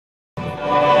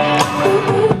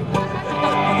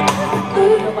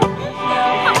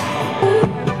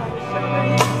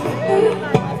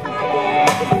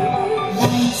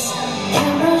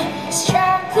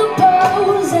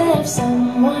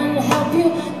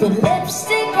Put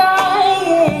lipstick on,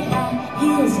 yeah, high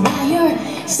heels. Now you're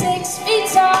 6 feet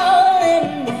tall,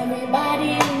 and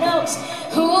everybody knows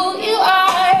who you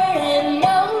are. And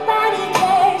nobody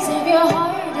cares if your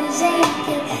heart is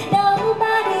aching.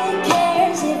 Nobody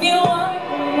cares if you want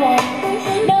more.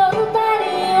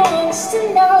 Nobody wants to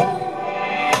know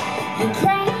you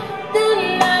cried the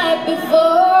night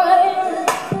before,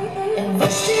 and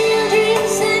rushed your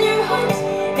dreams and your hopes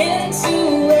into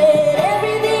it.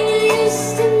 Everything you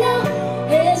used to know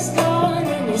is gone,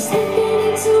 and you're slipping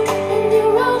into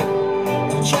your own.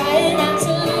 You're trying not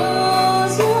to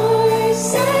lose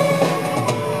yourself.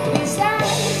 These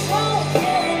lies won't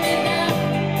kill me now.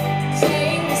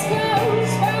 Saying these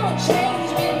clothes won't change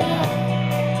me now.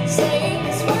 Saying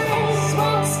these words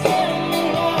won't scare me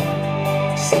now.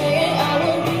 Saying I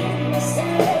will be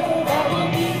myself, I will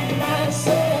be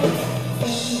myself.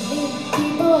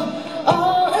 People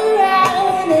all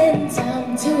around, and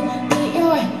time to be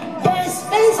your best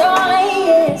friends on.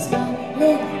 Yeah,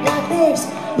 smiling like there's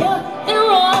nothing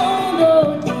wrong,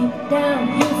 though deep down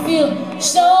you feel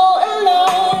so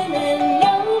alone, and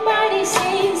nobody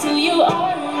sees who you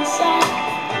are inside.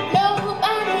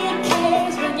 Nobody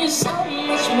cares when you're so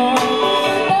much more.